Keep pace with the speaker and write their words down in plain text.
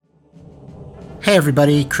Hey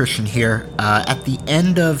everybody, Christian here. At the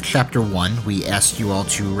end of Chapter 1, we asked you all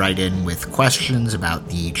to write in with questions about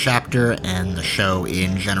the chapter and the show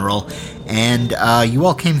in general, and you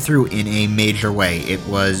all came through in a major way. It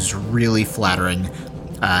was really flattering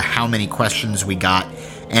how many questions we got,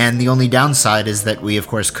 and the only downside is that we, of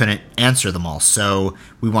course, couldn't answer them all. So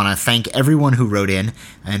we want to thank everyone who wrote in,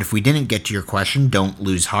 and if we didn't get to your question, don't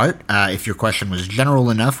lose heart. If your question was general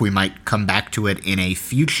enough, we might come back to it in a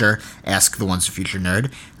future Ask the Once a Future Nerd,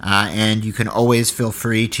 and you can always feel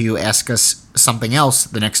free to ask us something else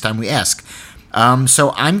the next time we ask.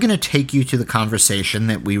 So I'm going to take you to the conversation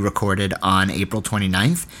that we recorded on April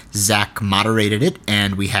 29th. Zach moderated it,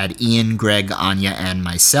 and we had Ian, Greg, Anya, and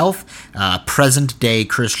myself. Present-day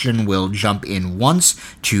Christian will jump in once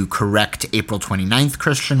to correct April 29th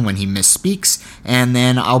Christian when he misspeaks, and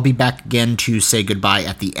then I'll be back again to say goodbye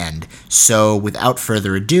at the end. So without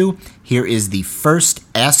further ado, here is the first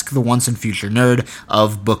Ask the Once and Future Nerd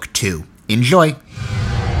of Book 2. Enjoy!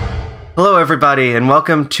 Hello, everybody, and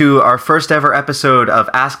welcome to our first ever episode of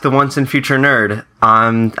Ask the Once and Future Nerd.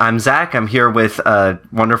 I'm Zach. I'm here with a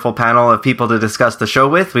wonderful panel of people to discuss the show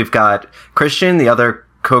with. We've got Christian, the other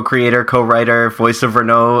co-creator, co-writer, voice of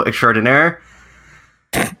Renault extraordinaire.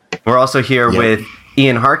 We're also here with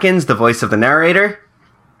Ian Harkins, the voice of the narrator.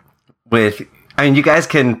 You guys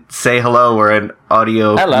can say hello. We're an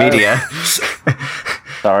audio media.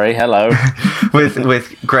 Sorry, hello.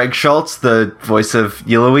 with Greg Schultz, the voice of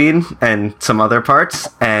Yelloween and some other parts,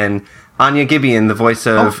 and Anya Gibeon, the voice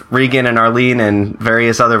of Regan and Arlene and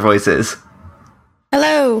various other voices.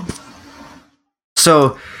 Hello.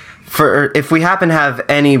 So, if we happen to have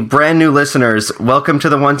any brand new listeners, welcome to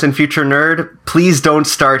the Once and Future Nerd. Please don't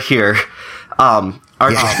start here. Our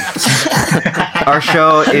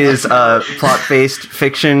show is a plot-based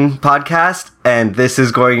fiction podcast, and this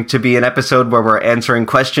is going to be an episode where we're answering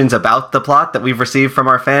questions about the plot that we've received from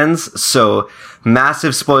our fans. So,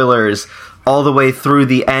 massive spoilers all the way through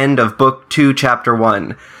the end of Book 2, Chapter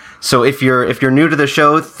 1. So if you're new to the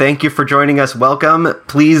show, thank you for joining us. Welcome.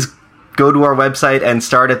 Please go to our website and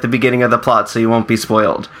start at the beginning of the plot so you won't be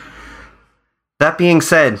spoiled. That being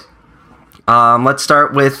said, let's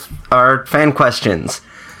start with our fan questions.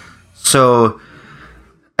 So,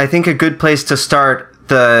 I think a good place to start,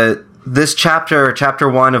 this chapter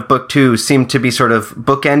 1 of Book 2, seemed to be sort of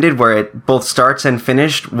bookended, where it both starts and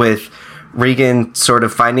finished with Regan sort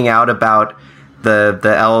of finding out about the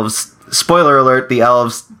elves, spoiler alert, the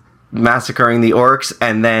elves massacring the orcs,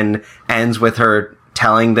 and then ends with her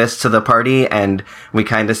telling this to the party, and we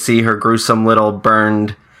kind of see her gruesome little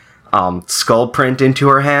burned skull print into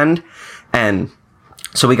her hand. And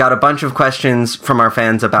so we got a bunch of questions from our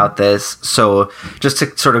fans about this. So just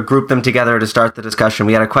to sort of group them together to start the discussion,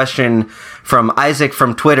 we had a question from Isaac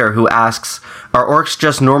from Twitter who asks, are orcs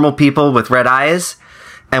just normal people with red eyes?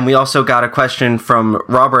 And we also got a question from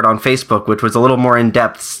Robert on Facebook, which was a little more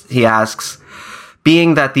in-depth. He asks,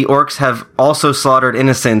 being that the orcs have also slaughtered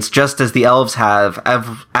innocents just as the elves have,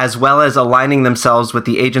 as well as aligning themselves with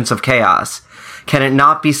the agents of chaos, can it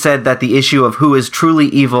not be said that the issue of who is truly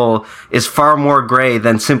evil is far more gray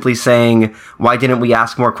than simply saying, why didn't we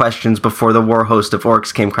ask more questions before the war host of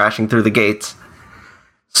orcs came crashing through the gates?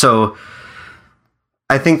 So,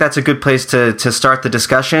 I think that's a good place to start the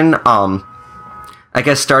discussion. I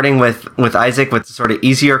guess starting with Isaac with sort of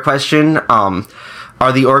easier question,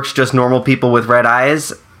 are the orcs just normal people with red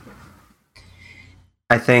eyes?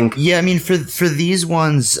 I think... Yeah, I mean, for these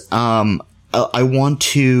ones, I want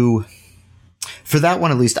to... For that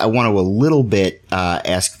one, at least, I want to a little bit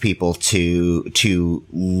ask people to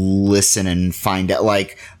listen and find out.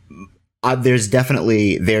 Like, there's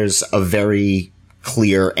a very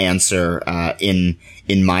clear answer in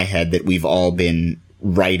my head that we've all been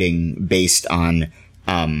writing based on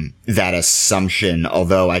that assumption.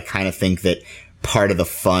 Although I kind of think that part of the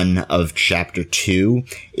fun of Chapter 2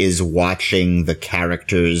 is watching the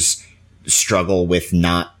characters struggle with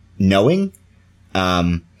not knowing.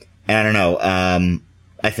 And I don't know,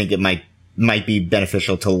 I think it might be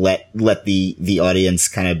beneficial to let the audience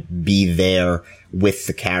kind of be there with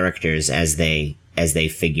the characters as they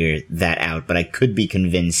figure that out. But I could be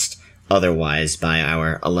convinced otherwise by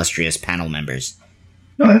our illustrious panel members.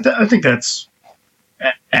 No, I think that's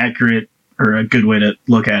accurate, or a good way to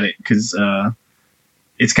look at it, because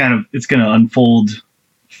it's going to unfold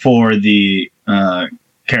for the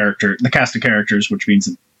cast of characters, which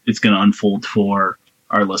means it's going to unfold for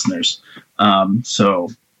our listeners. So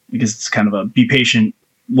I guess it's kind of a be patient,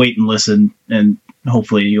 wait and listen, and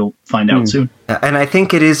hopefully you'll find out soon. And I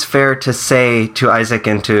think it is fair to say to Isaac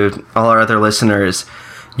and to all our other listeners,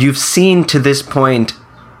 you've seen to this point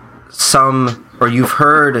some or you've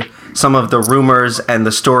heard some of the rumors and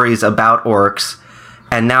the stories about orcs,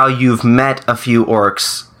 and now you've met a few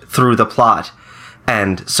orcs through the plot.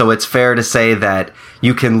 And so it's fair to say that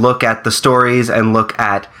you can look at the stories and look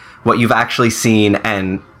at what you've actually seen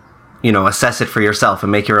and, assess it for yourself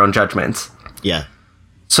and make your own judgments. Yeah.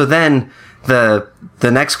 So then the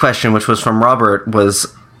next question, which was from Robert, was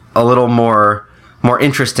a little more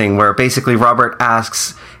interesting, where basically Robert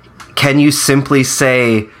asks, can you simply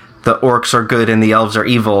say the orcs are good and the elves are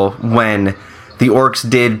evil when the orcs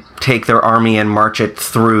did take their army and march it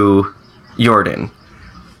through Jordan?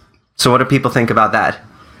 So what do people think about that?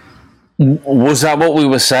 Was that what we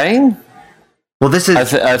were saying? Well, this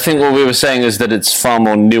is... I think what we were saying is that it's far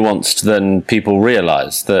more nuanced than people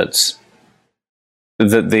realize, that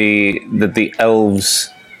the elves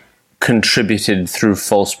contributed through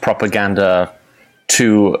false propaganda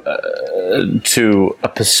to a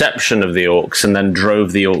perception of the orcs, and then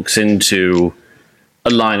drove the orcs into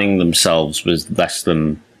aligning themselves with less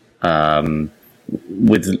than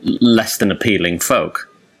appealing folk.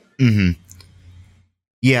 Mm-hmm.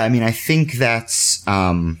 Yeah, I mean, I think that's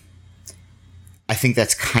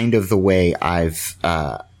kind of the way I've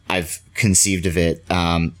conceived of it,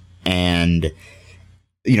 and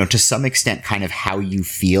to some extent, kind of how you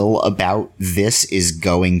feel about this is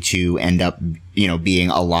going to end up,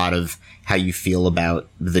 being a lot of how you feel about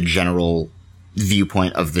the general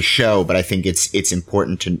viewpoint of the show. But I think it's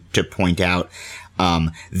important to point out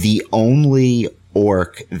the only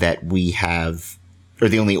orc that we have, or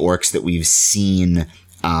the only orcs that we've seen,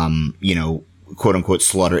 quote unquote,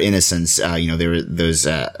 slaughter innocents. There were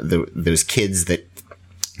those kids that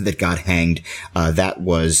got hanged. That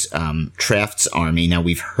was Traft's army. Now,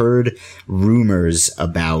 we've heard rumors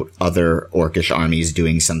about other orcish armies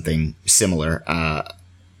doing something similar,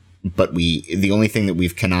 but the only thing that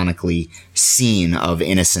we've canonically seen of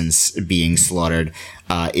innocents being slaughtered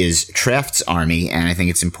is Traft's army, and I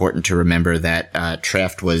think it's important to remember that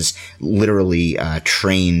Traft was literally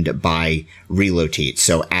trained by Relotiet.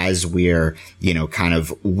 So as we're kind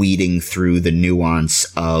of weeding through the nuance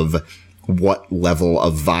of what level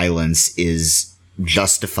of violence is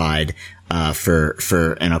justified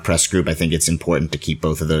for an oppressed group, I think it's important to keep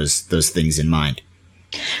both of those things in mind.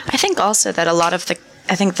 I think also that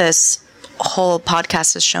I think this whole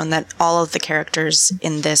podcast has shown that all of the characters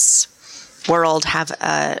in this world have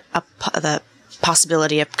the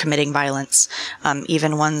possibility of committing violence,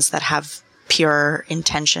 even ones that have pure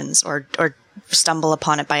intentions or stumble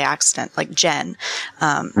upon it by accident, like Jen.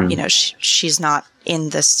 She's not in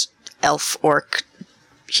this elf orc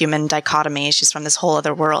human dichotomy. She's from this whole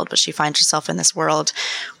other world, but she finds herself in this world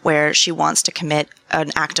where she wants to commit an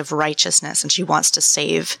act of righteousness and she wants to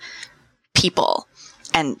save people,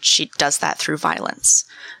 and she does that through violence.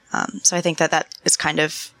 So I think that is kind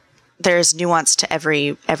of, there's nuance to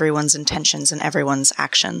everyone's intentions and everyone's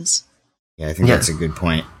actions. Yeah, I think that's a good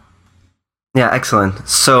point. Yeah, excellent.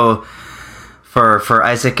 So for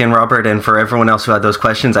Isaac and Robert and for everyone else who had those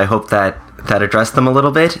questions, I hope that addressed them a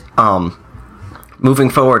little bit. Moving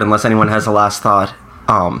forward, unless anyone has a last thought,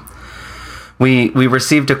 we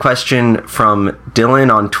received a question from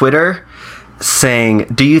Dylan on Twitter saying,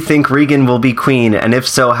 do you think Regan will be queen? And if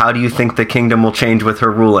so, how do you think the kingdom will change with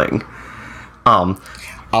her ruling?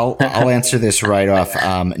 I'll answer this right off.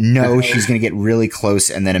 No, she's going to get really close,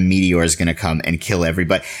 and then a meteor is going to come and kill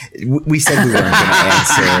everybody. We said we weren't going to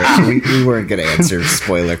answer. We weren't going to answer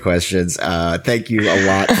spoiler questions. Thank you a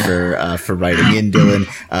lot for writing in, Dylan.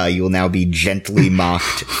 You will now be gently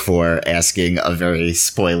mocked for asking a very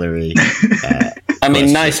spoilery. I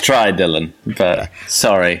mean, nice try, Dylan, but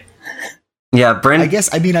sorry. Yeah, Brent. I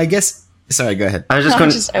guess. Sorry, go ahead.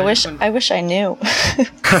 I wish I knew.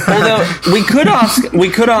 Although we could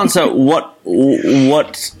answer what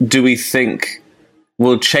do we think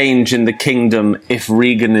will change in the kingdom if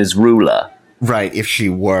Regan is ruler? Right, if she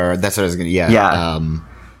were, that's what I was going to. Yeah.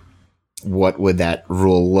 What would that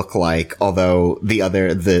rule look like? Although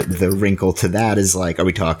the wrinkle to that is like, are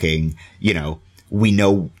we talking? We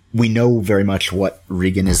know very much what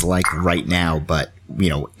Regan is like right now, but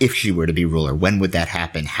if she were to be ruler, when would that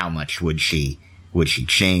happen? How much would she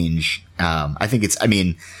change? I think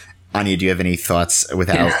Anya, do you have any thoughts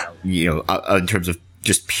without, in terms of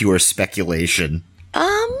just pure speculation?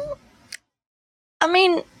 I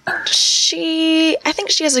think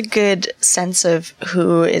she has a good sense of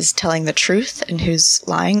who is telling the truth and who's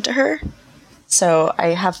lying to her. So I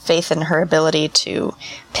have faith in her ability to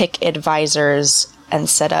pick advisors and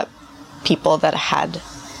set up people that had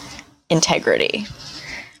integrity.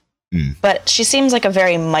 But she seems like a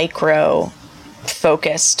very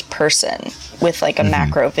micro-focused person with like a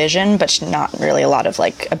macro vision, but not really a lot of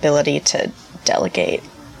like ability to delegate.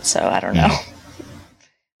 So I don't know.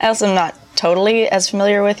 I also am not totally as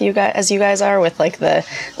familiar with you guys as you guys are with like the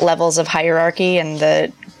levels of hierarchy and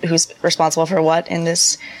the who's responsible for what in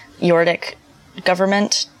this Yordic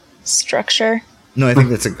government structure. No, I think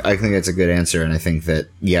that's a good answer, and I think that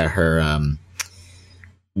her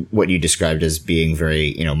what you described as being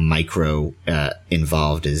very micro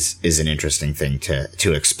involved is an interesting thing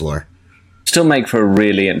to explore. Still make for a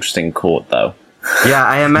really interesting court, though. Yeah,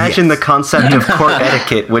 I imagine the concept of court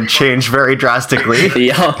etiquette would change very drastically.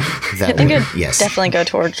 Yeah, I think it'd definitely go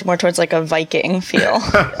more towards like a Viking feel.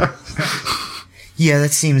 Yeah, that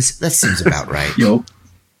seems about right.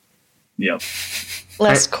 Yep.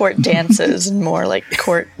 Less court dances and more like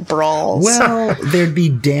court brawls. Well, there'd be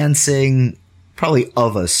dancing, probably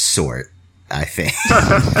of a sort, I think.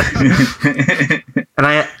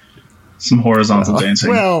 And some horizontal dancing.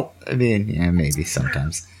 Well, I mean, yeah, maybe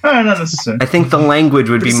sometimes. Not necessarily. I think the language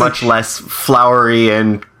would be much less flowery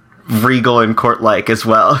and regal and court-like as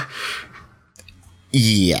well.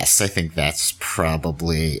 Yes, I think that's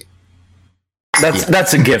probably...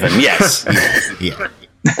 That's a given, yes. Yeah.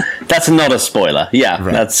 That's not a spoiler. Yeah,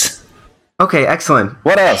 right. That's... Okay, excellent.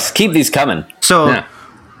 What else? Keep these coming. So,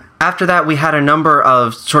 after that, we had a number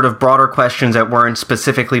of sort of broader questions that weren't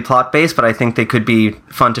specifically plot-based, but I think they could be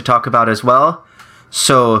fun to talk about as well.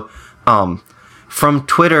 So, from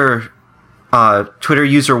Twitter, Twitter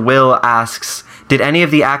user Will asks, did any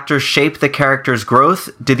of the actors shape the characters' growth?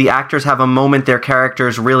 Did the actors have a moment their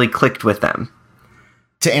characters really clicked with them?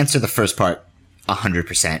 To answer the first part,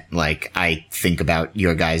 100%. Like, I think about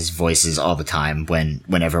your guys' voices all the time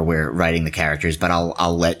whenever we're writing the characters, but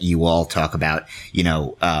I'll let you all talk about,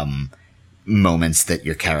 moments that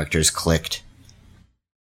your characters clicked.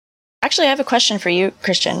 Actually, I have a question for you,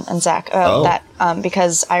 Christian and Zach.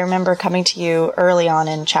 Because I remember coming to you early on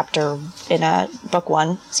in book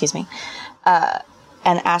 1, and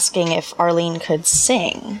asking if Arlene could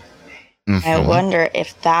sing. Mm-hmm. I wonder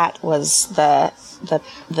if that was the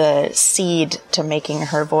seed to making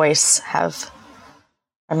her voice have.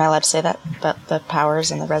 Am I allowed to say that about the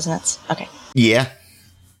powers and the resonance? Okay. Yeah.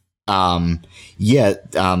 Yep. Yeah.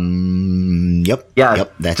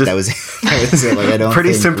 Yep. That was it. Like, I don't.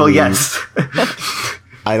 Pretty simple. Yes.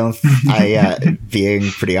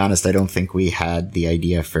 Being pretty honest, I don't think we had the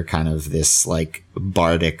idea for kind of this like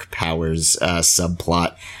bardic powers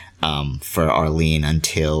subplot for Arlene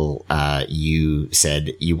until you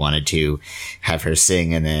said you wanted to have her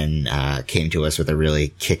sing, and then came to us with a really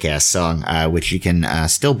kick-ass song, which you can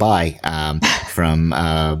still buy from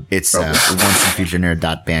it's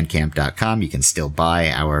onceinfusionerd.bandcamp.com. You can still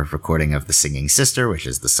buy our recording of The Singing Sister, which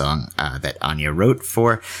is the song that Anya wrote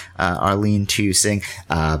for Arlene to sing.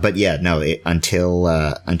 But yeah, no,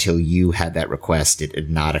 until you had that request, it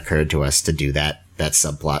had not occurred to us to do that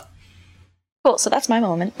subplot. Cool, so that's my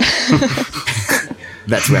moment.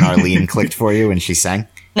 That's when Arlene clicked for you and she sang?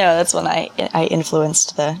 No, that's when I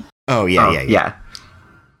influenced the... Oh, yeah.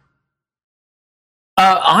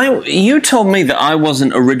 You told me that I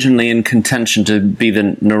wasn't originally in contention to be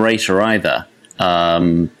the narrator either.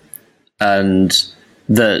 And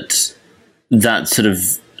that sort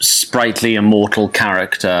of sprightly immortal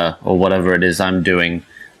character, or whatever it is I'm doing,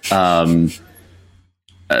 sort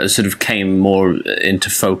of came more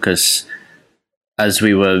into focus as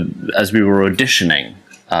we were auditioning,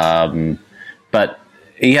 but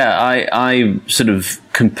yeah, I sort of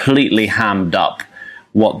completely hammed up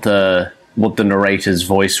what the narrator's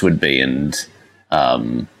voice would be, and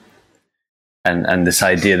this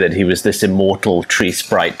idea that he was this immortal tree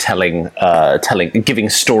sprite giving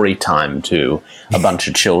story time to a bunch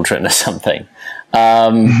of children or something,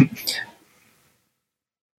 and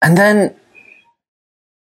then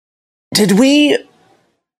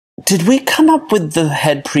did we come up with the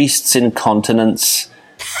head priest's incontinence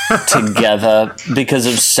together because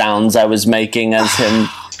of sounds I was making as him?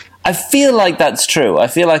 I feel like that's true. I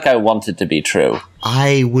feel like I want it to be true.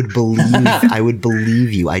 I would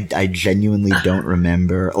believe you. I genuinely don't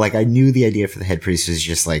remember. Like, I knew the idea for the head priest was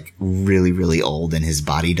just like really, really old and his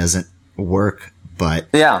body doesn't work, but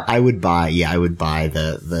yeah, I would buy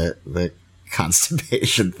the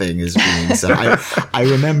constipation thing as being so. I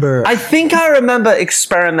remember. I think I remember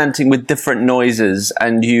experimenting with different noises,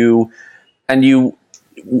 and you went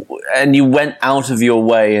out of your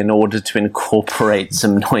way in order to incorporate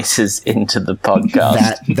some noises into the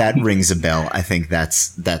podcast. That rings a bell. I think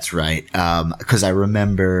that's right. Because I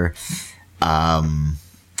remember.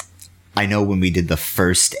 I know when we did the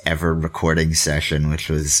first ever recording session, which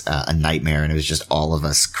was a nightmare, and it was just all of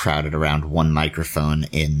us crowded around one microphone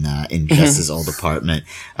in Jess's old apartment.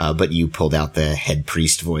 But you pulled out the head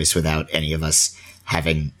priest voice without any of us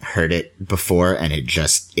having heard it before, and it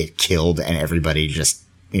killed, and everybody just,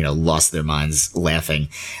 lost their minds laughing.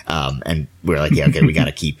 And we were like, yeah, okay, we got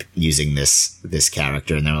to keep using this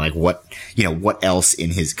character. And they were like, what else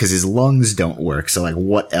in because his lungs don't work. So like,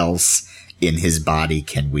 what else in his body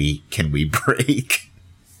can we break?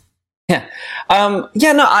 Yeah. I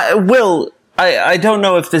don't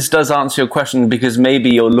know if this does answer your question, because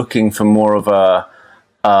maybe you're looking for more of a,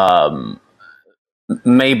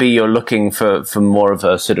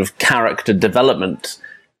 sort of character development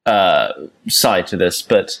side to this,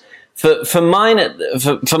 but for mine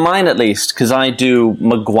at least, because I do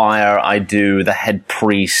Maguire, I do the head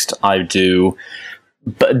priest, I do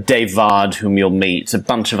Dave Vard, whom you'll meet, a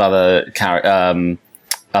bunch of other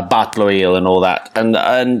Batloil and all that,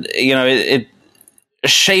 and it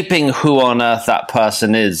shaping who on earth that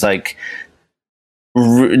person is like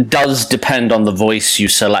does depend on the voice you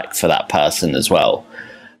select for that person as well.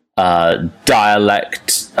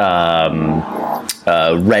 Dialect,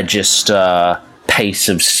 register, pace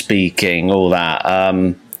of speaking, all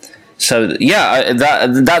that. So yeah,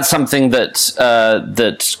 that's something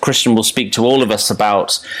that Christian will speak to all of us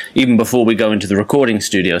about even before we go into the recording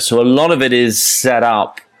studio. So a lot of it is set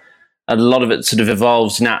up, and a lot of it sort of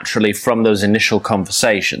evolves naturally from those initial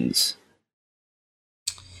conversations.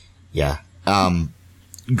 Yeah.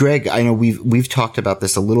 Greg, I know we've talked about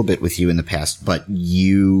this a little bit with you in the past, but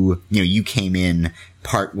you came in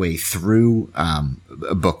partway through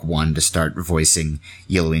book 1 to start voicing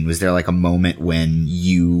Yellowwing. Was there like a moment when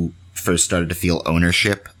you first started to feel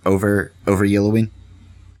ownership over Yellowwing?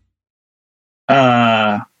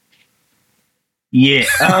 Yeah.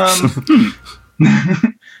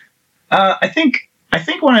 I think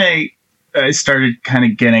when I started kind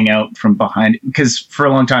of getting out from behind, because for a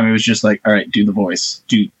long time it was just like, all right, do the voice,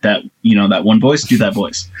 do that, that one voice, do that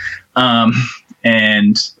voice. And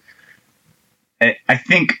I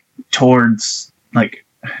think towards like,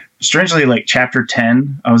 strangely, like chapter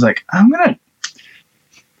 10, I was like, I'm going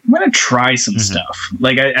to try some stuff.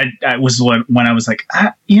 Like I was when I was like,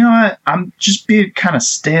 I'm just being kind of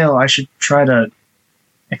stale. I should try to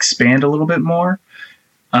expand a little bit more.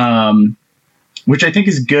 Which I think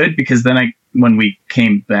is good, because then when we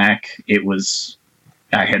came back,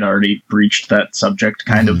 I had already breached that subject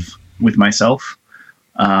kind of with myself,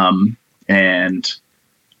 and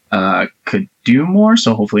could do more.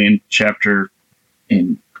 So hopefully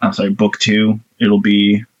book 2, it'll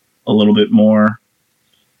be a little bit more,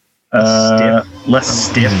 less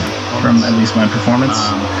stiff from at least my performance.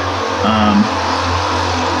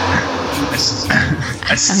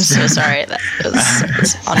 I'm so sorry. That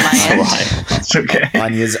was on my end. It's okay.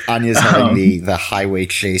 Anya's having the highway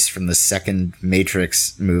chase from the second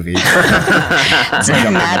Matrix movie. It's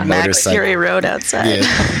like Mad Max Fury Road outside.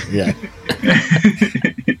 Yeah.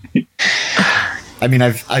 I mean,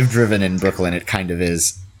 I've driven in Brooklyn. It kind of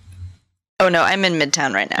is. Oh no, I'm in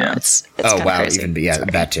Midtown right now. Yeah. It's kind of crazy.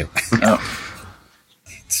 That too.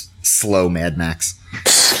 It's slow Mad Max.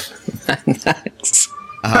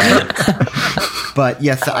 But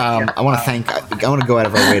yes, I want to go out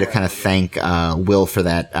of our way to kind of thank Will for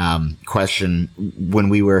that question. When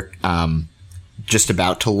we were just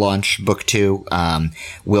about to launch book 2,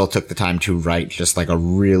 Will took the time to write just like a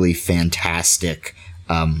really fantastic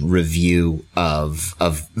review of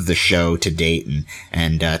the show to date,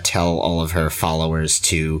 and tell all of her followers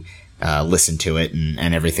to listen to it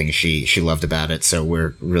and everything she loved about it. So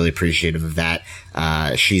we're really appreciative of that.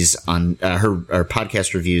 She's on her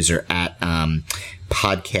podcast reviews are at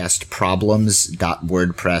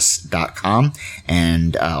podcastproblems.wordpress.com,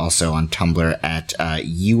 and also on Tumblr at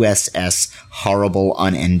USS horrible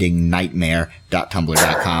unending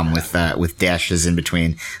nightmare.tumblr.com with dashes in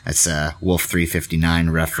between. That's Wolf 359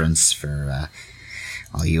 reference for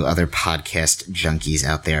all you other podcast junkies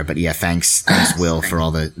out there. But yeah, thanks Will, for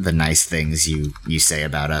all the nice things you say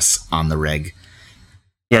about us on the reg.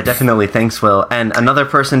 Yeah, definitely. Thanks, Will. And another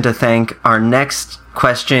person to thank, our next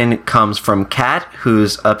question comes from Kat,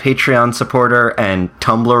 who's a Patreon supporter and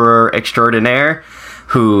Tumblrer extraordinaire,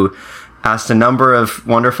 who asked a number of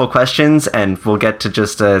wonderful questions, and we'll get to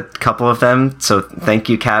just a couple of them. So thank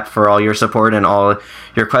you, Kat, for all your support and all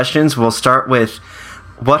your questions. We'll start with,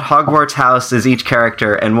 what Hogwarts house is each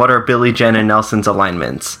character, and what are Billy, Jen, and Nelson's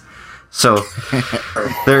alignments? So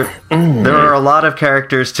there are a lot of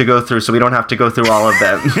characters to go through, so we don't have to go through all of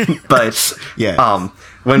them. But yeah,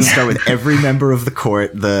 when start with every member of the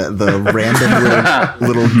court, the random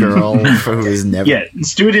little girl who is never. Yeah,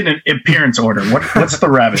 let's do it in an appearance order. What's the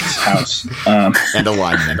rabbit's house? And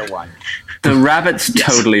alignment. The rabbit's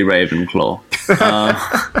totally Ravenclaw.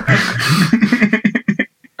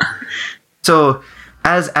 So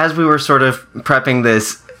as we were sort of prepping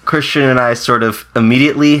this, Christian and I sort of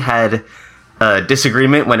immediately had a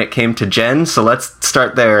disagreement when it came to Jen. So let's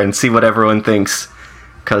start there and see what everyone thinks,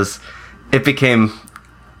 because it became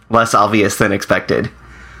less obvious than expected.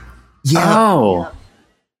 Yeah. Oh.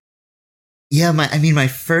 Yeah, my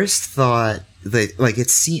first thought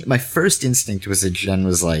that my first instinct was that Jen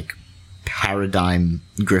was like paradigm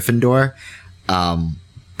Gryffindor,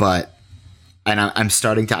 but I'm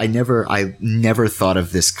starting to. I never thought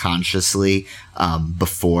of this consciously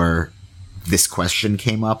before this question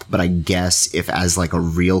came up, but I guess if as like a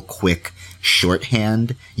real quick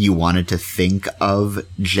shorthand you wanted to think of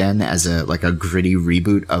Jen as a gritty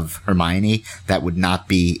reboot of Hermione, that would not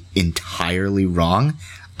be entirely wrong.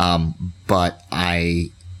 But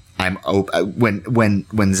I'm open.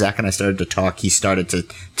 When Zach and I started to talk, he started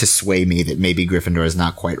to sway me that maybe Gryffindor is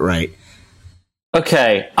not quite right.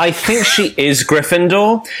 Okay, I think she is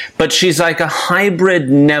Gryffindor, but she's like a hybrid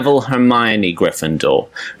Neville Hermione Gryffindor,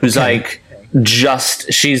 who's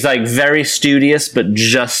she's like very studious, but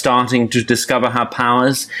just starting to discover her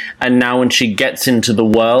powers. And now when she gets into the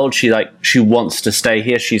world, she wants to stay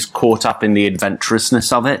here. She's caught up in the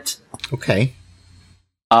adventurousness of it. Okay.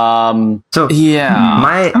 So Yeah.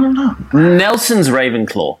 I don't know. Nelson's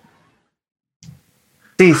Ravenclaw.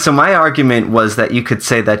 See, so my argument was that you could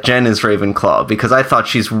say that Jen is Ravenclaw, because I thought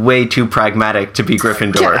she's way too pragmatic to be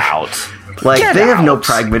Gryffindor. Get out. Like, Get they have no out.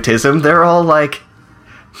 pragmatism. They're all like...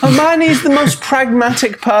 Hermione's the most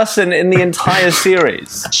pragmatic person in the entire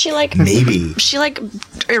series. She Maybe. she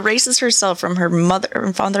erases herself from her mother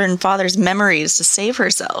and father's memories to save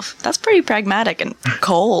herself. That's pretty pragmatic and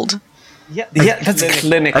cold. Yeah, that's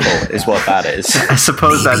clinical, is what that is. I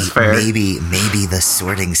suppose that's fair. Maybe the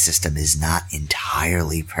sorting system is not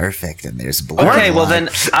entirely perfect, and there's blood. Okay, well then,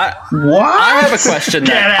 What? I have a question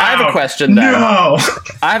then. Get I have a out. question then. No.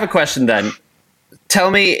 I have a question then.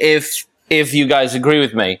 Tell me if you guys agree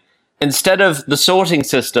with me. Instead of the sorting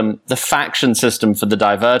system, the faction system for the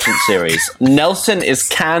Divergent series, Nelson is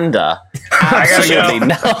Candor. Absolutely.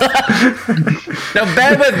 No,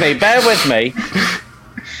 bear with me.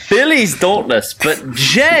 Billy's Dauntless, but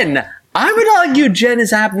Jen, I would argue Jen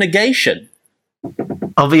is Abnegation.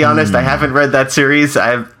 I'll be honest, I haven't read that series.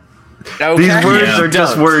 Okay? These words Yeah. are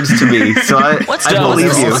just Don't. words to me, so I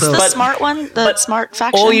believe you. What's the But- smart one? The smart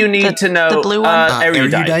faction? All you need to know, The blue one?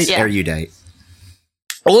 erudite. Yeah. Erudite.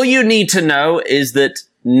 All you need to know is that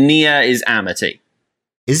Nia is Amity.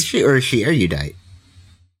 Is she, or is she erudite?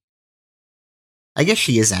 I guess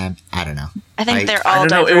she is. I don't know. I think they're I all don't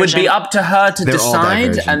know. It would be divergent. up to her to They're all decide,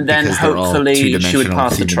 divergent and then because they're all hopefully she would two-dimensional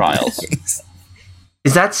pass the human trials. beings.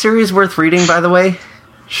 Is that series worth reading, by the way?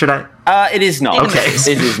 Should I? It is not. Okay. It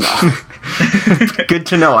is not. Good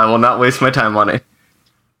to know. I will not waste my time on it.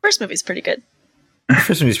 First movie's pretty good.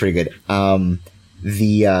 First movie's pretty good.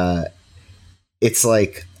 It's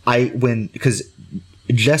like because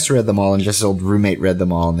Jess read them all and Jess's old roommate read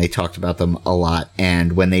them all, and they talked about them a lot.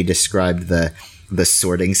 And when they described the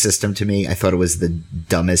sorting system to me, I thought it was the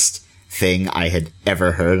dumbest thing I had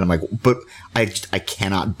ever heard. I'm like, but I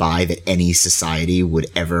cannot buy that any society would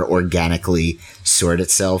ever organically sort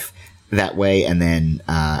itself that way. And then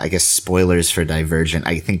I guess spoilers for Divergent.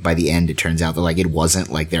 I think by the end it turns out that like it wasn't,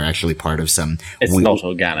 like they're actually part of some. It's not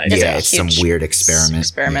organic. Yeah, a it's some huge weird experiment.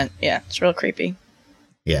 Experiment, yeah. It's real creepy.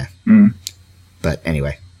 Yeah. But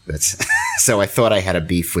anyway, that's so I thought I had a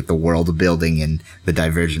beef with the world building in the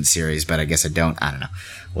Divergent series, but I guess I don't. I don't know.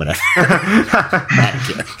 Whatever. I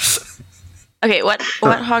don't care. Okay, what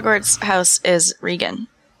Hogwarts house is Regan?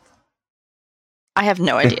 I have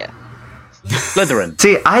no idea. Slytherin.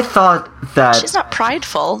 See, I thought that She's not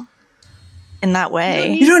prideful in that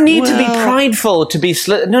way. You don't need to be prideful to be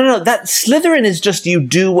No, that Slytherin is just you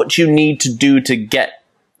do what you need to do to get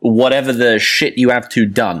whatever the shit you have to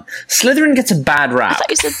done. Slytherin gets a bad I rap. thought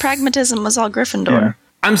you said pragmatism was all Gryffindor. Yeah.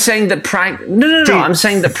 I'm saying that No. I'm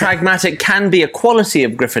saying that pragmatic can be a quality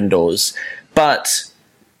of Gryffindors, but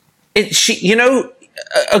she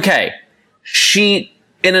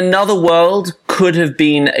in another world could have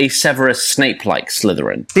been a Severus Snape-like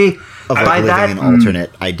Slytherin. see Of like by living that an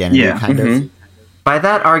alternate identity, Yeah. kind of. by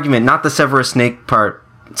that argument, not the Severus Snape part,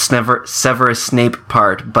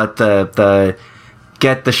 but the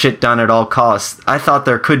get the shit done at all costs. I thought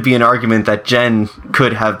there could be an argument that Jen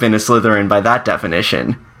could have been a Slytherin by that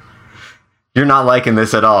definition. You're not liking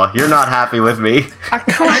this at all. You're not happy with me. I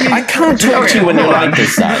can't talk to you when you're like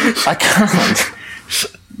this, Sam. I can't.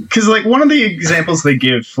 Because like one of the examples they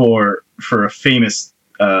give for a famous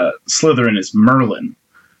Slytherin is Merlin,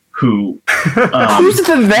 who Who's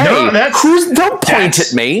the they? No, that's- Don't point that's-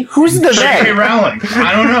 at me. Who's the J.K. they? Rowling.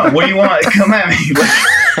 I don't know. What do you want? Come at me.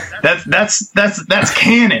 That's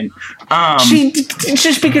canon.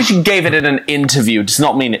 Just because she gave it in an interview does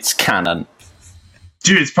not mean it's canon.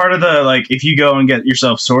 Dude, it's part of the, like, if you go and get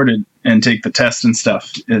yourself sorted and take the test and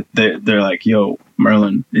stuff, they're like, yo,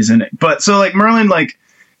 Merlin is in it. But so, like, Merlin, like,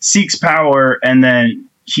 seeks power and then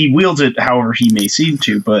he wields it however he may seem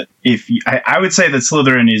to. But I would say that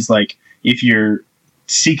Slytherin is, like, if you're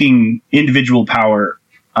seeking individual power,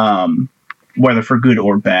 whether for good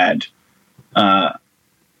or bad,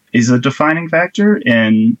 is a defining factor.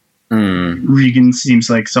 And Regan seems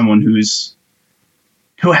like someone who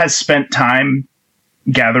has spent time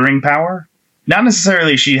gathering power. Not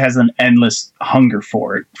necessarily she has an endless hunger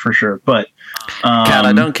for it, for sure, but Kat,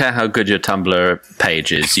 I don't care how good your Tumblr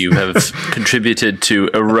page is. You have contributed to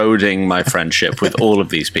eroding my friendship with all of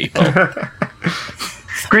these people.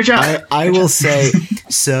 Great job. I will say,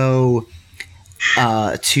 so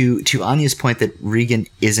to Anya's point that Regan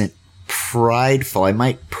isn't prideful, I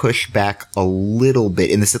might push back a little bit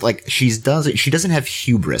in this, like, she doesn't have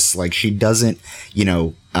hubris. Like, she doesn't,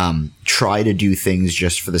 try to do things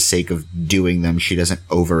just for the sake of doing them. She doesn't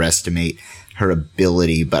overestimate her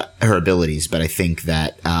abilities, but I think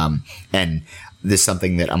that, and this is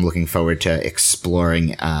something that I'm looking forward to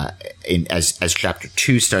exploring, as chapter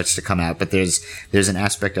 2 starts to come out, but there's an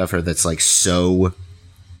aspect of her that's like so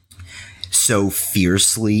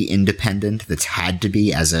fiercely independent, that's had to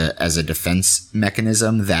be as a defense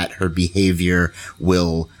mechanism, that her behavior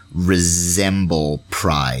will resemble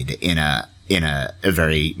pride in a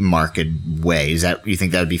very marked way. Is that, you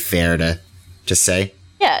think that would be fair to say?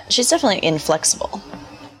 Yeah, she's definitely inflexible.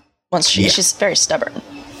 She's very stubborn.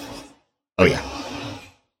 Oh yeah.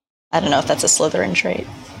 I don't know if that's a Slytherin trait.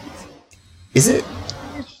 Is it?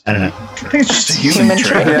 I don't know. I think it's just a human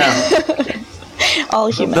trait. Yeah.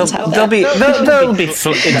 All humans have that. There'll be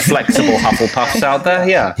inflexible Hufflepuffs out there,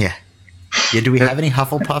 yeah. Yeah. Yeah, do we have any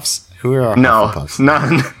Hufflepuffs? Who are our No, Hufflepuffs?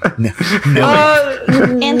 none. No.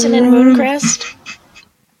 Antonin Mooncrest, the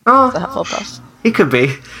Oh, Hufflepuff. he could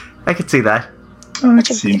be. I could see that. Oh,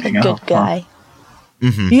 Such a good guy.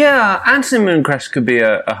 Yeah, Anthony Mooncrest could be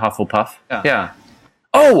a Hufflepuff. Yeah.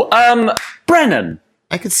 Oh, Brennan.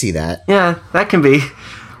 I could see that. Yeah, that can be.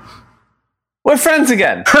 We're friends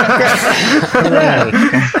again.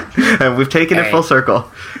 And we've taken it full circle.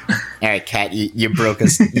 All right, Kat, you broke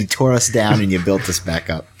us, you tore us down, and you built us back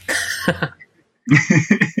up.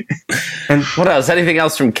 And What else? Anything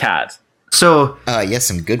else from Kat? so, Yes,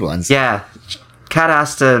 some good ones. yeah, Kat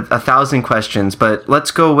asked 1,000 questions, but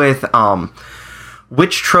let's go with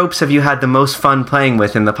which tropes have you had the most fun playing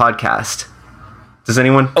with in the podcast? Does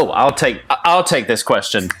anyone? Oh, I'll take this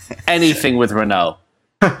question. Anything with Renault.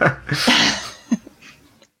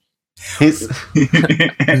 He's,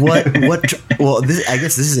 Well, I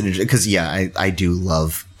guess this is an interesting, because I do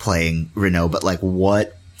love playing Renault, but like,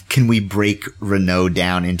 what can we break Renault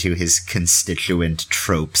down into his constituent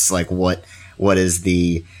tropes? Like, what is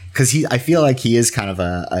the, because I feel like he is kind of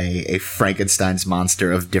a Frankenstein's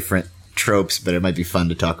monster of different tropes, but it might be fun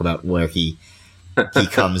to talk about where he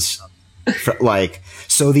comes from. Like,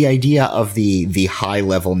 so the idea of the high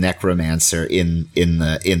level necromancer in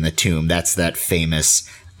the tomb, that's that famous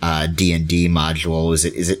D&D module.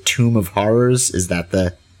 Is it Tomb of Horrors? Is that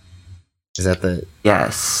the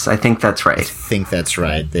yes, I think that's right. I think that's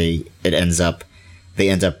right. They end up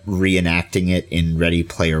reenacting it in Ready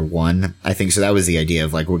Player One, I think. So that was the idea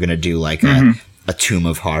of, like, we're gonna do like a Tomb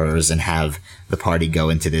of Horrors and have the party go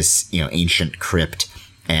into this, ancient crypt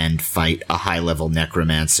and fight a high level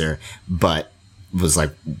necromancer, but was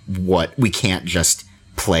like, what, we can't just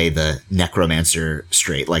play the necromancer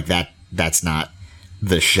straight. Like, that's not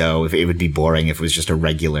the show. If it would be boring if it was just a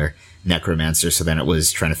regular necromancer. So then it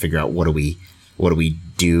was trying to figure out what do we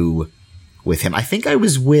do with him. I think I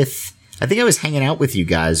was hanging out with you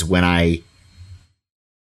guys when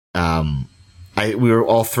we were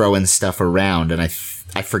all throwing stuff around, and I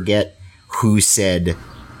forget who said,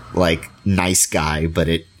 like, nice guy, but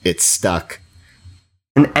it stuck.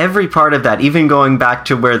 And every part of that, even going back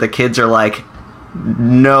to where the kids are like,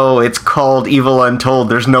 no, it's called Evil Untold,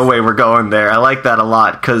 there's no way we're going there. I like that a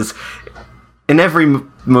lot, because in every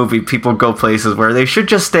movie, people go places where they should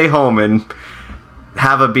just stay home and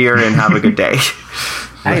have a beer and have a good day.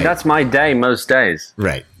 Hey, that's my day most days.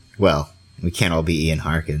 Right. Well, we can't all be Ian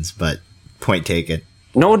Harkins, but point taken.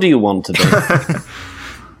 Nor do you want to be.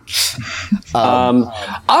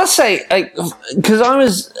 I'll say, because I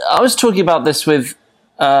was talking about this with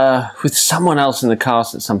someone else in the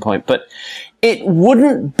cast at some point, but it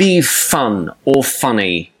wouldn't be fun or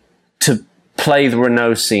funny to play the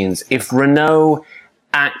Renault scenes if Renault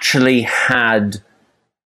actually had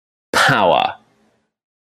power.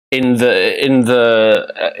 in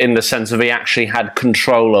the sense of he actually had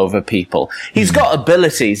control over people. He's got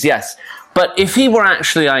abilities, yes, but if he were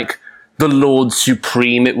actually like the Lord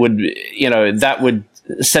Supreme, it would, that would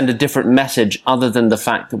send a different message other than the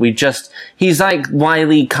fact that he's like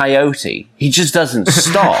Wile E. Coyote. He just doesn't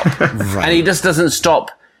stop. Right. And he just doesn't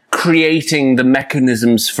stop creating the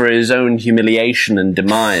mechanisms for his own humiliation and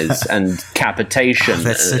demise and capitation.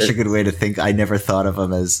 That's such a good way to think. I never thought of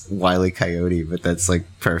him as Wile E. Coyote, but that's like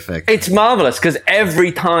perfect. It's marvelous because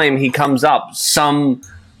every time he comes up, some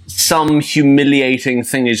humiliating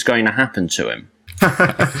thing is going to happen to him.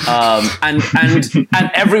 And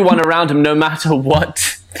everyone around him, no matter what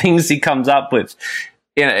things he comes up with,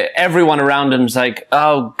 everyone around him's like,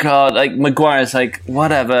 oh god, like Maguire's like,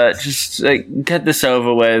 whatever, just like get this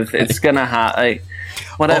over with. It's gonna happen.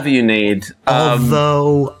 Whatever you need.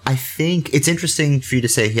 Although I think it's interesting for you to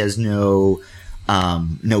say he has no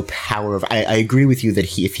power of. I agree with you that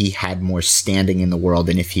if he had more standing in the world,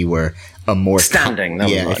 and if he were a more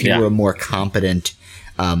were a more competent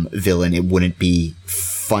villain, it wouldn't be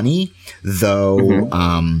funny. Though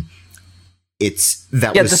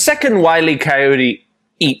the second Wile E. Coyote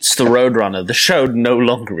eats the Roadrunner, the show no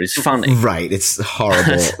longer is funny. Right, it's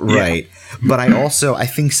horrible. Right, but I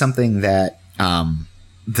think something that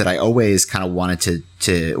I always kind of wanted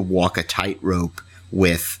to walk a tightrope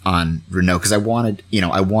with on Renault, because I wanted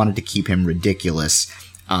to keep him ridiculous,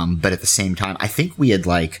 but at the same time, I think we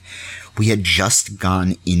had just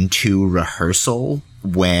gone into rehearsal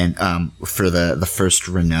when for the first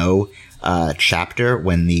Renault chapter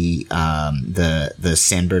when the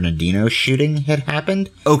San Bernardino shooting had happened.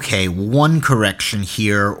 Okay, one correction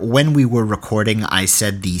here. When we were recording, I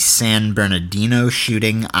said the San Bernardino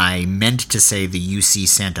shooting. I meant to say the UC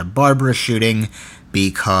Santa Barbara shooting,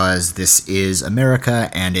 because this is America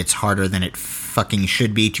and it's harder than it fucking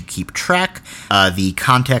should be to keep track. The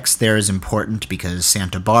context there is important because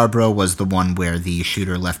Santa Barbara was the one where the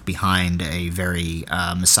shooter left behind a very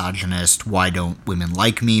misogynist "Why Don't Women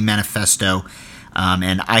Like Me" manifesto.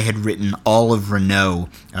 And I had written all of Renault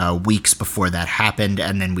weeks before that happened,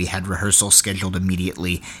 and then we had rehearsal scheduled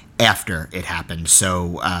immediately after it happened.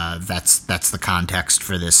 So that's the context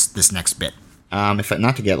for this next bit. If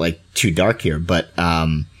not to get too dark here, but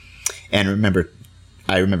and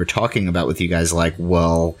I remember talking about with you guys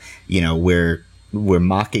we're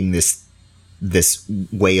mocking this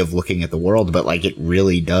way of looking at the world, but it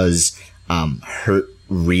really does hurt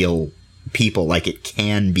real people. It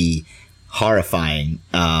can be horrifying.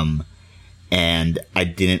 And I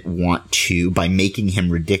didn't want to, by making him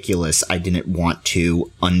ridiculous, I didn't want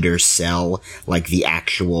to undersell the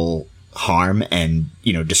actual harm and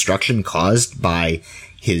destruction caused by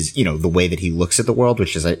his the way that he looks at the world,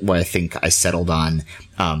 which is why I think I settled on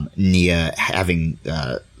Nia having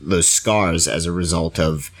those scars as a result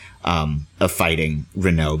of fighting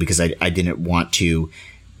Renault, because I didn't want to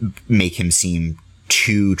make him seem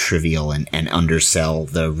too trivial and undersell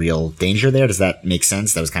the real danger there. Does that make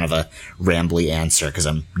sense? That was kind of a rambly answer because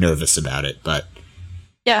I'm nervous about it, but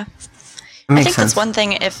yeah, I think that's one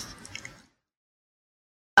thing. If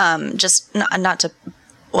just not to,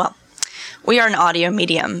 well, we are an audio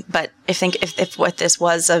medium, but I think if what this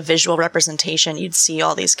was a visual representation, you'd see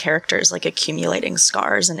all these characters accumulating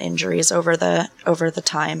scars and injuries over the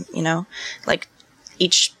time,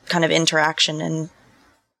 each kind of interaction and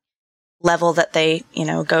level that they,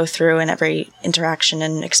 go through, and every interaction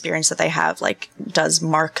and experience that they have, does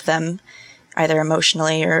mark them either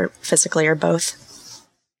emotionally or physically or both.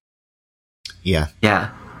 Yeah.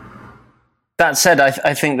 That said,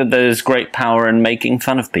 I think that there's great power in making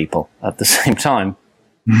fun of people at the same time.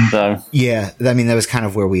 So yeah, I mean, that was kind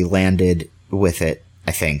of where we landed with it,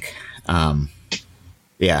 I think.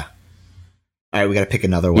 Yeah. All right, we got to pick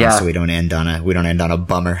another one so we don't end on a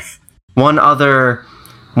bummer. One other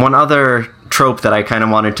trope that I kind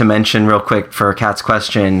of wanted to mention real quick for Kat's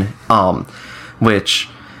question, which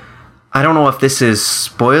I don't know if this is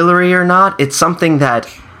spoilery or not. It's something that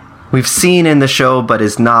we've seen in the show but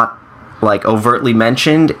is not overtly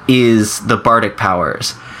mentioned, is the bardic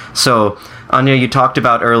powers. So Anya, you talked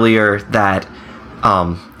about earlier that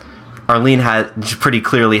Arlene pretty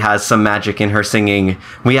clearly has some magic in her singing.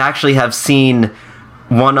 We actually have seen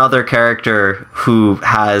one other character who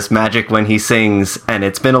has magic when he sings, and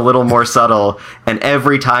it's been a little more subtle, and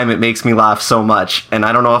every time it makes me laugh so much. And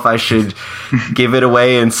I don't know if I should give it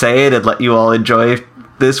away and say it and let you all enjoy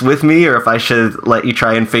this with me, or if I should let you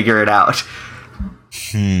try and figure it out.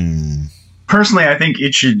 Personally, I think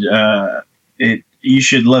it should. You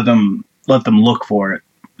should let them look for it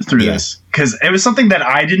through this, because it was something that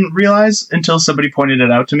I didn't realize until somebody pointed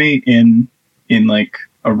it out to me in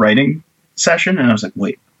a writing session, and I was like,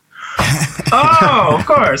 wait, Oh, of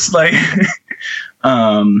course. Like,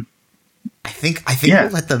 I think Yeah.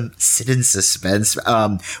 we'll let them sit in suspense.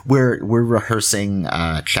 We're rehearsing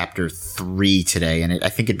chapter 3 today, and I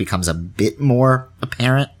think it becomes a bit more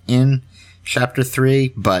apparent in chapter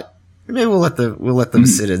 3. But maybe we'll let them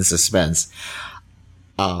sit in suspense.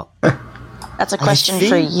 That's a question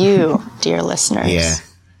for you, dear listeners. Yeah.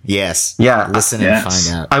 Yes. Yeah. Listen Yes. and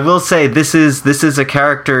find out. I will say this is a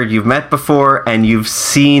character you've met before, and you've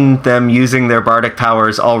seen them using their bardic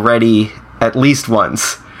powers already at least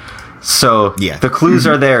once. So Yeah. the clues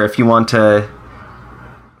are there if you want to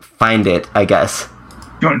find it, I guess.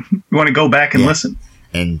 you want to go back and Yeah. listen.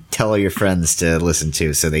 And tell all your friends to listen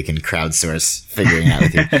to so they can crowdsource figuring out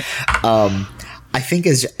with you. I think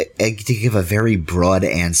to give a very broad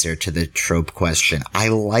answer to the trope question, I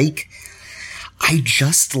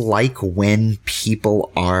just like when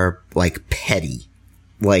people are like petty,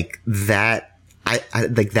 like that. I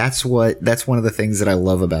like that's one of the things that I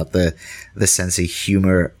love about the sense of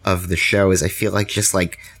humor of the show is I feel like just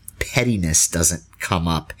like pettiness doesn't come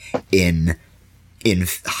up in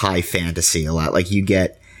high fantasy a lot. Like you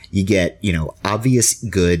get, obvious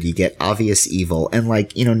good, you get obvious evil. And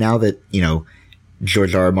like, now that,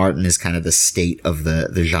 George R. R. Martin is kind of the state of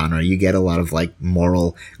the genre, you get a lot of like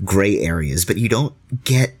moral gray areas, but you don't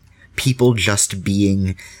get people just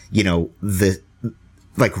being,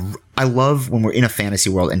 I love when we're in a fantasy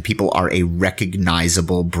world and people are a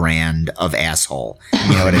recognizable brand of asshole.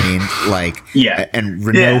 You know what I mean? Like, Yeah. And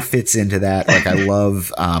Renault Yeah. fits into that. Like, I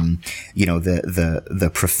love,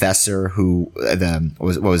 the professor who,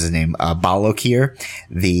 what was his name? Balokir,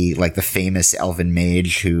 the famous elven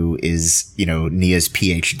mage who is, Nia's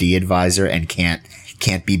PhD advisor and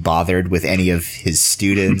can't be bothered with any of his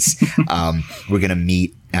students. We're going to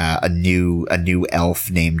meet a new elf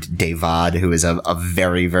named Devad, who is a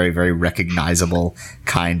very, very, very recognizable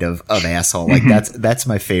kind of asshole. Like that's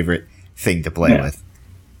my favorite thing to play with.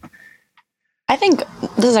 I think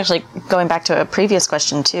this is actually going back to a previous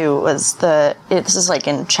question too, this is like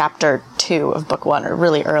in chapter 2 of book 1, or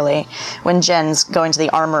really early, when Jen's going to the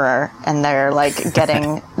armorer and they're like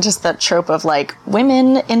getting just that trope of like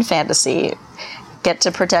women in fantasy get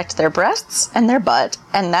to protect their breasts and their butt,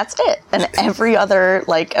 and that's it. And every other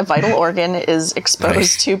like a vital organ is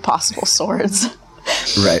exposed to possible swords.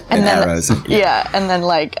 Right. And then, arrows. yeah, and then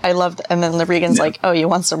like and then the Regan's like, "Oh, you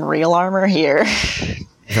want some real armor here?"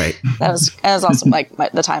 Right. That was also like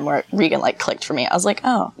the time where Regan like clicked for me. I was like,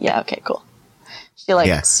 "Oh, yeah, okay, cool." She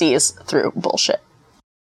like sees through bullshit.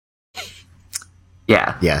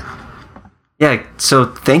 Yeah. Yeah. Yeah, so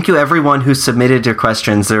thank you everyone who submitted your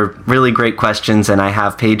questions. They're really great questions, and I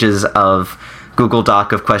have pages of Google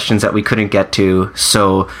Doc of questions that we couldn't get to.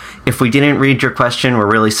 So if we didn't read your question,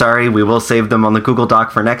 we're really sorry. We will save them on the Google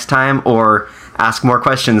Doc for next time, or ask more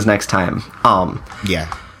questions next time.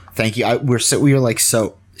 Yeah. Thank you. We were like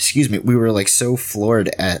so floored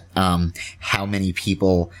at how many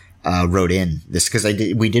people wrote in this, because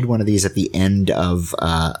we did one of these at the end of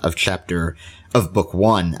chapter of book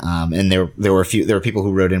 1, and there were people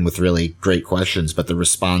who wrote in with really great questions, but the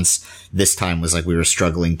response this time was like we were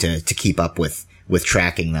struggling to keep up with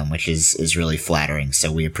tracking them, which is really flattering. So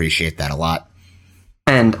we appreciate that a lot.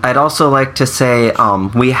 And I'd also like to say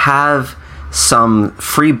we have some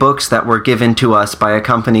free books that were given to us by a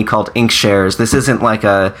company called Inkshares. This isn't like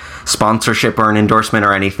a sponsorship or an endorsement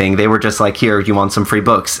or anything. They were just like, "Here, you want some free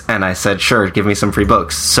books?" And I said, "Sure, give me some free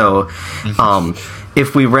books." So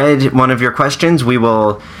if we read one of your questions, we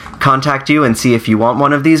will contact you and see if you want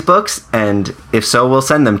one of these books, and if so, we'll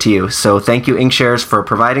send them to you. So thank you, Inkshares, for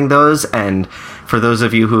providing those, and for those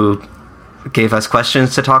of you who gave us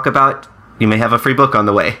questions to talk about, you may have a free book on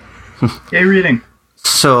the way. Yay, reading.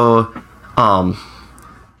 So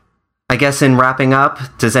I guess in wrapping up,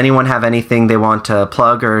 does anyone have anything they want to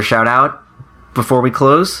plug or shout out before we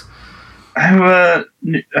close? I have a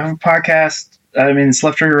podcast. I mean, it's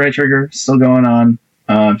Left Trigger, Right Trigger, still going on.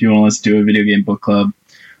 If you want to listen to a video game book club.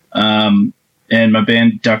 And my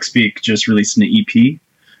band Duckspeak just released an EP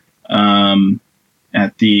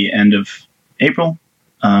at the end of April.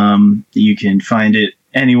 You can find it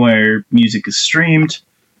anywhere music is streamed,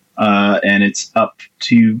 and it's up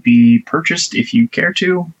to be purchased if you care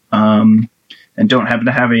to, and don't happen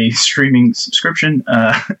to have a streaming subscription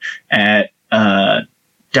at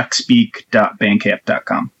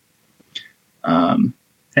duckspeak.bandcamp.com.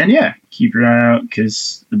 And yeah, keep your eye out,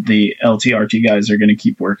 because the LTRT guys are going to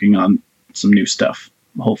keep working on some new stuff.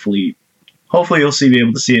 Hopefully you'll be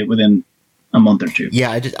able to see it within a month or two. Yeah,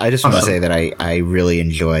 I just want to say that I really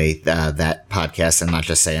enjoy that podcast. I'm not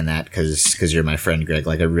just saying that because you're my friend, Greg.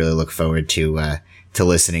 Like, I really look forward to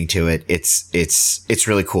listening to it. It's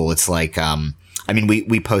really cool. It's like, I mean,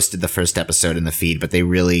 we posted the first episode in the feed, but they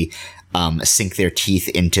really, sink their teeth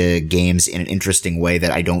into games in an interesting way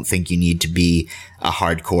that I don't think you need to be a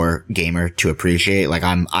hardcore gamer to appreciate. Like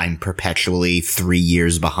I'm perpetually 3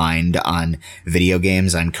 years behind on video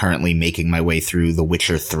games. I'm currently making my way through The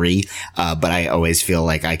Witcher 3. But I always feel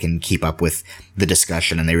like I can keep up with the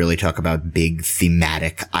discussion, and they really talk about big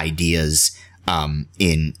thematic ideas,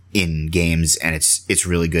 in games. And it's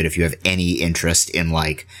really good if you have any interest in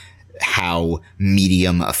like how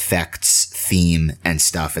medium affects theme and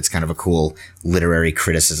stuff. It's kind of a cool literary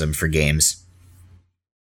criticism for games.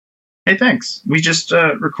 Hey, thanks. We just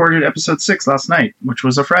recorded episode 6 last night, which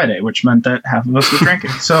was a Friday, which meant that half of us were drinking.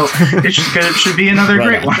 So it should be another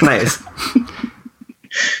great one. Nice.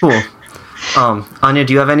 Cool. Anya,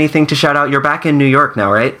 do you have anything to shout out? You're back in New York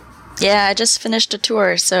now, right? Yeah, I just finished a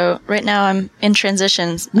tour, so right now I'm in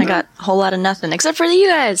transitions. I got a whole lot of nothing, except for you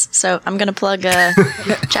guys. So I'm going to plug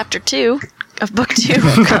Chapter 2 of Book 2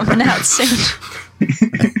 coming out soon.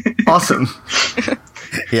 Awesome.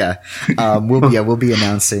 Yeah. We'll be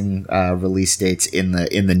announcing release dates in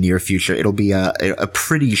the near future. It'll be a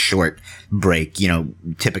pretty short break. You know,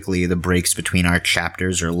 typically the breaks between our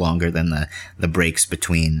chapters are longer than the breaks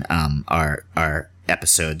between our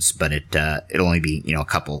episodes, but it'll only be, you know, a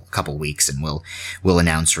couple weeks, and we'll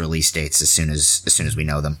announce release dates as soon as we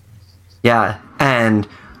know them. Yeah, and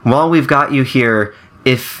while we've got you here,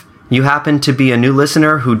 if you happen to be a new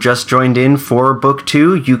listener who just joined in for Book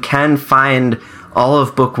 2, you can find all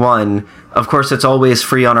of Book 1. Of course, it's always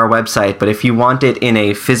free on our website, but if you want it in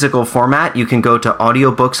a physical format, you can go to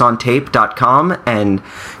audiobooksontape.com, and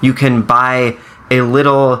you can buy a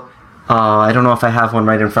little... I don't know if I have one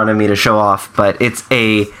right in front of me to show off, but it's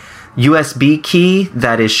a USB key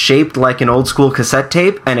that is shaped like an old school cassette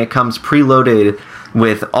tape, and it comes preloaded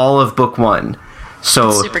with all of Book 1.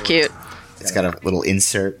 So super cute. It's got a little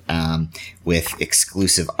insert with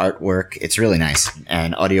exclusive artwork. It's really nice.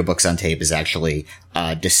 And Audiobooks on Tape is actually,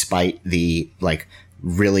 despite the like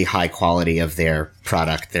really high quality of their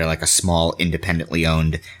product, they're like a small, independently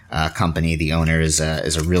owned company. The owner is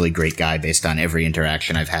a really great guy based on every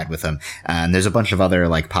interaction I've had with him. And there's a bunch of other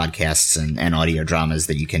like podcasts and audio dramas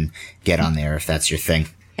that you can get on there if that's your thing.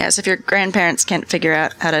 Yeah, so if your grandparents can't figure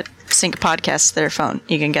out how to sync podcasts to their phone,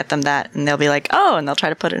 you can get them that, and they'll be like, oh, and they'll try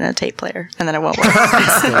to put it in a tape player, and then it won't work.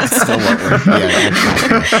 Still won't work.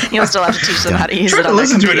 Yeah. You'll still have to teach them how to use Try it to on their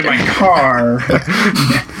listen to it in computer. my car.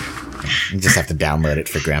 You just have to download it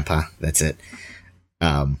for Grandpa. That's it.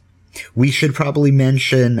 We should probably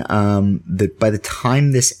mention that by the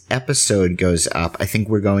time this episode goes up, I think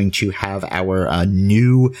we're going to have our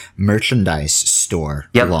new merchandise store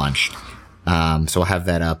launched. So we'll have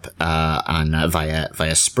that up on via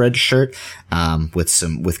Spreadshirt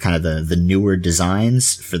with kind of the newer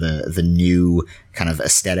designs for the new kind of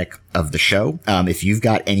aesthetic of the show. If you've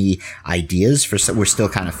got any ideas we're still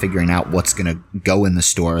kind of figuring out what's going to go in the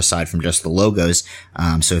store aside from just the logos.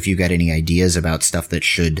 So if you've got any ideas about stuff that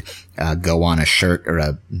should go on a shirt or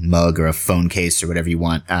a mug or a phone case or whatever you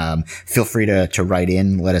want, feel free to write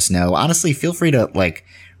in, let us know. Honestly, feel free to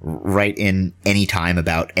write in any time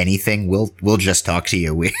about anything. We'll just talk to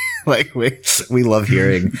you. We love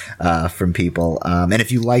hearing from people. And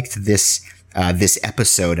if you liked this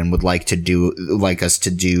episode and would like us to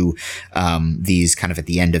do these kind of at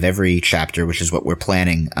the end of every chapter, which is what we're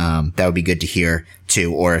planning, that would be good to hear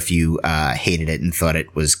too. Or if you hated it and thought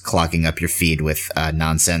it was clogging up your feed with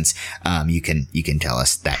nonsense, you can tell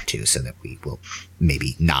us that too, so that we will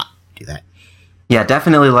maybe not do that. Yeah,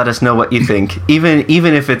 definitely let us know what you think. Even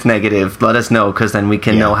if it's negative, let us know, because then we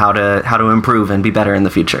can know how to improve and be better in the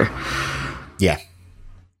future. Yeah.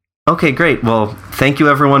 Okay, great. Well, thank you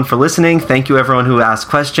everyone for listening. Thank you everyone who asked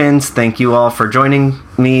questions. Thank you all for joining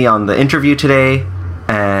me on the interview today.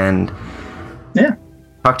 And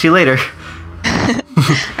talk to you later.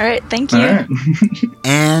 All right, thank you. All right.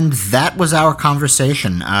 And that was our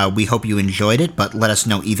conversation. We hope you enjoyed it, but let us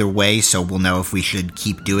know either way so we'll know if we should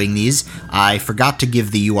keep doing these. I forgot to give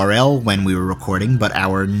the URL when we were recording, but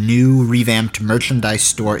our new revamped merchandise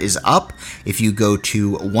store is up. If you go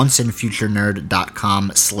to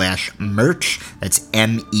onceinfuturenerd.com/merch, that's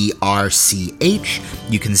MERCH,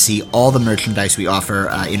 you can see all the merchandise we offer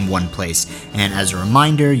in one place. And as a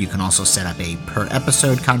reminder, you can also set up a per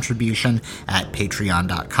episode contribution at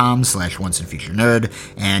patreon.com/onceinfuturenerd.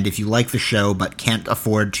 And if you like the show but can't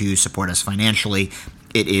afford to support us financially,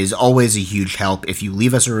 it is always a huge help if you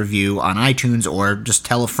leave us a review on iTunes or just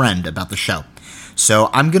tell a friend about the show. So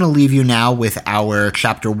I'm going to leave you now with our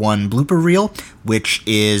Chapter 1 blooper reel, which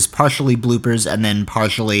is partially bloopers and then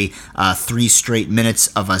partially 3 straight minutes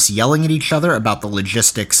of us yelling at each other about the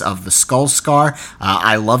logistics of the skull scar.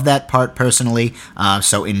 I love that part personally,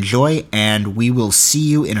 so enjoy, and we will see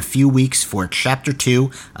you in a few weeks for Chapter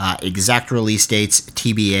 2, exact release dates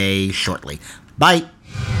TBA shortly. Bye!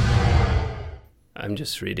 I'm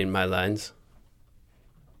just reading my lines.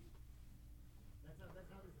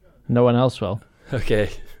 No one else will. Okay.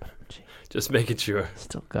 Just making sure.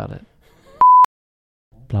 Still got it.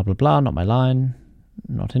 Blah, blah, blah. Not my line.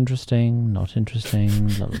 Not interesting. Not interesting.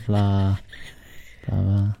 Blah, blah, blah. Blah,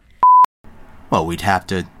 blah. Well, we'd have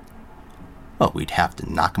to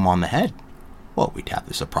knock him on the head. Well, we'd have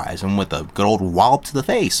to surprise him with a good old wallop to the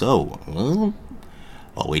face. Well,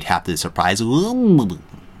 we'd have to surprise him.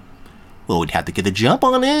 Well, we'd have to get a jump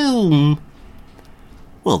on him.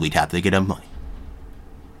 Well, we'd have to get him.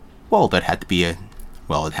 Well, it had to be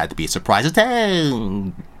a surprise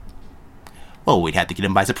attack. Well, we'd have to get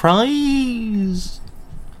him by surprise.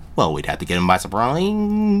 Well, we'd have to get him by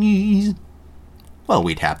surprise. Well,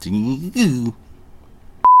 we'd have to.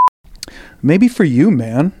 Maybe for you,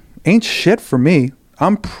 man. Ain't shit for me.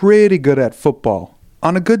 I'm pretty good at football.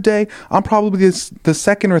 On a good day, I'm probably the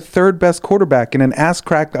second or third best quarterback in an ass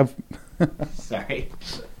crack of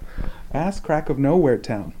nowhere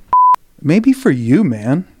town. Maybe for you,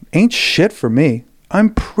 man. Ain't shit for me.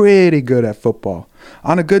 I'm pretty good at football.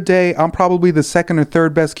 On a good day, I'm probably the second or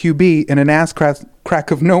third best QB in an ass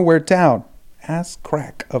crack of nowhere town. Ass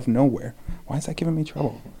crack of nowhere. Why is that giving me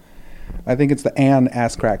trouble? I think it's the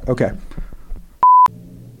ass crack. Okay.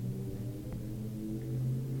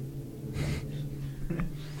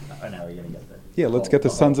 Yeah, let's get the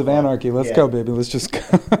Sons of Anarchy. Let's go, baby. Let's just go.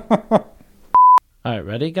 All right,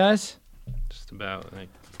 ready, guys? Just about like.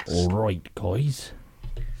 All right, guys.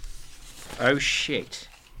 Oh shit!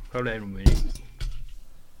 Hold on a minute.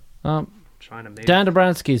 Trying to make. Dan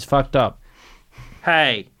Dobransky's fucked up.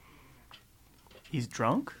 Hey. He's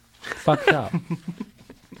drunk? Fucked up.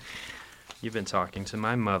 You've been talking to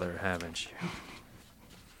my mother, haven't you?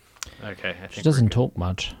 Okay, I think She doesn't talk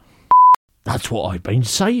much. That's what I've been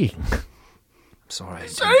saying. Sorry.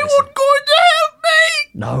 Is anyone going to help me?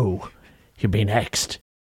 No. You've been hexed.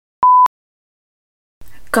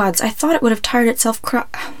 Gods, I thought it would have tired itself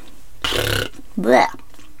Blech.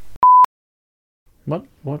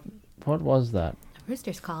 What was that? A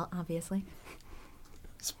rooster's call, obviously.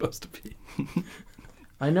 It's supposed to be.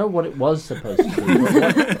 I know what it was supposed to be,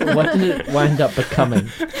 but what did it wind up becoming?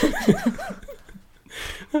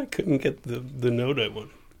 I couldn't get the note I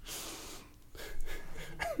wanted.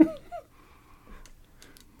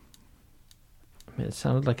 I mean, it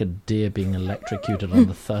sounded like a deer being electrocuted on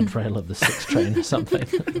the third rail of the 6 train or something.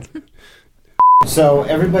 So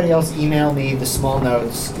everybody else email me the small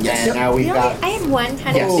notes, and now we've got... I had one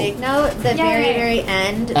kind of big note, the very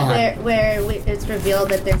end, where it's revealed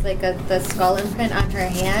that there's like the skull imprint on her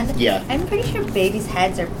hand. Yeah. I'm pretty sure babies'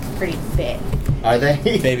 heads are pretty big. Are they?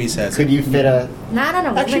 Baby's heads. Could you fit a... Not on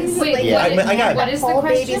a woman's... Wait, Yeah. I got what is the whole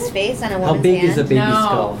baby's face on a woman's How big hand? is a baby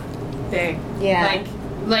skull? Big. Yeah.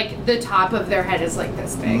 Like the top of their head is like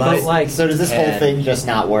this big. So does this whole thing just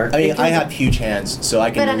not work? I mean, I have huge hands, so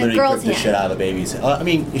I can But on a literally girl's grip the hand. shit out of a baby's. I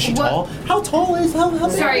mean, is she What? tall? How tall is how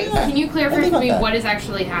big Sorry, is that? can you clarify Think for about me that. what is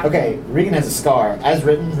actually happening? Okay, Regan has a scar. As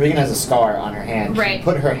written, Regan has a scar on her hand. Right. She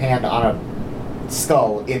put her hand on a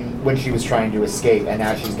skull when she was trying to escape, and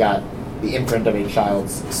now she's got the imprint of a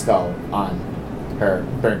child's skull on her,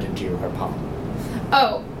 burnt into her palm.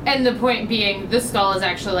 Oh, and the point being, the skull is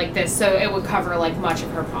actually like this, so it would cover like much of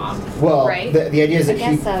her palm. Well, right? the idea is I that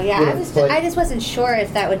guess she so, yeah. would I just wasn't sure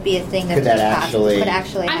if that would be a thing Could that could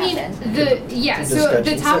actually happen. So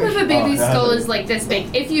the top of a baby's skull is like this big.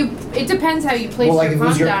 It depends how you place your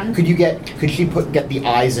palm down. could she get the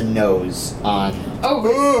eyes and nose on?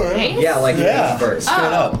 Oh, face? Yeah, like first.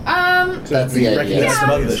 That's the idea.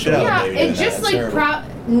 It just like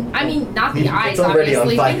I mean, not the eyes, It's already on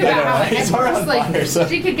obviously. fire. Think about how It's it's already just on like fire, so-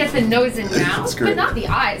 she could get the nose and mouth, Screw but it. not the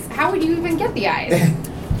eyes. How would you even get the eyes?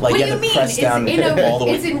 Like what you do you have to mean? press down all the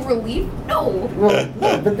way. It's in relief? No. Well,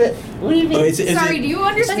 no, but what do you mean? Oh, is it- Sorry, do you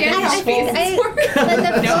understand how faces work?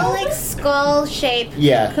 But the full like skull shape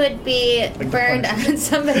Yeah. could be burned on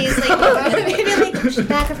somebody's like maybe like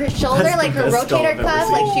back of her shoulder, That's like the her best skull rotator I've ever cuff,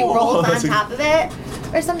 seen. like she rolls That's on a- top of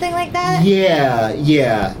it, or something like that.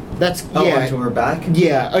 Yeah. That's onto her back?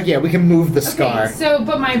 Yeah. Okay, we can move the scar. Okay, so,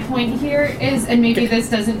 but my point here is, and maybe this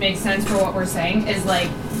doesn't make sense for what we're saying, is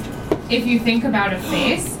like, if you think about a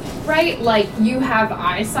face, right, like you have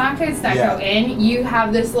eye sockets that Yeah. go in. You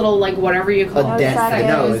have this little like whatever you call A it dent that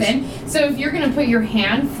nose. goes in. So if you're gonna put your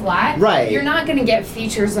hand flat, Right. you're not gonna get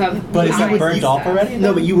features of. But is that eyes burned and off stuff. already?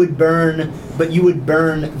 No, but you would burn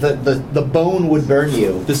the bone would burn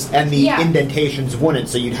you, and the Yeah. indentations wouldn't.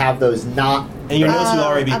 So you'd have those not. And your nose will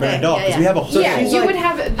already be burned off because we have a whole. Yeah, you would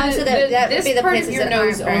have so that would this be the part of places your that aren't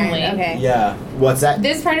nose burned. only. Okay. Yeah. What's that?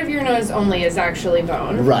 This part of your nose only is actually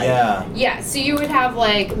bone. Right. Yeah. Yeah, so you would have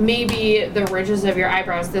like maybe the ridges of your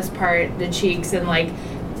eyebrows, this part, the cheeks, and like,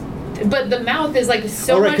 but the mouth is like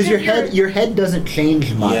so Oh, right, much because of your head doesn't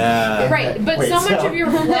change much. Yeah. right, but Wait, so much of your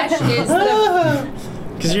flesh is the.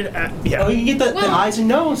 Because you're, Oh, you can get the eyes and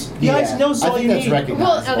nose. The eyes and nose is I all think you that's need.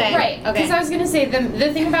 recognizable. Well, right, because I was gonna say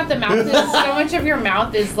the thing about the mouth is so much of your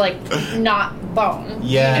mouth is like not bone.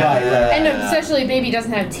 Yeah. you know? Right, right. And especially baby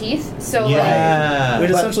doesn't have teeth, so Yeah. It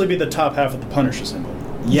would But- essentially be the top half of the Punisher symbol.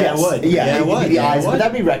 Yeah, Yes. it would. Yeah, it it'd be would. the Yeah, eyes, it but would.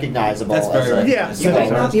 that'd be recognizable. That's very as a- recognizable. You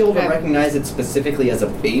might not be able to Okay. recognize it specifically as a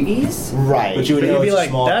baby's. Right. But you would But know you'd be it's a like,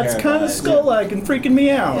 small that's pair of kind of eyes. skull-like and freaking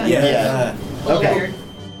me out. Yeah. Okay.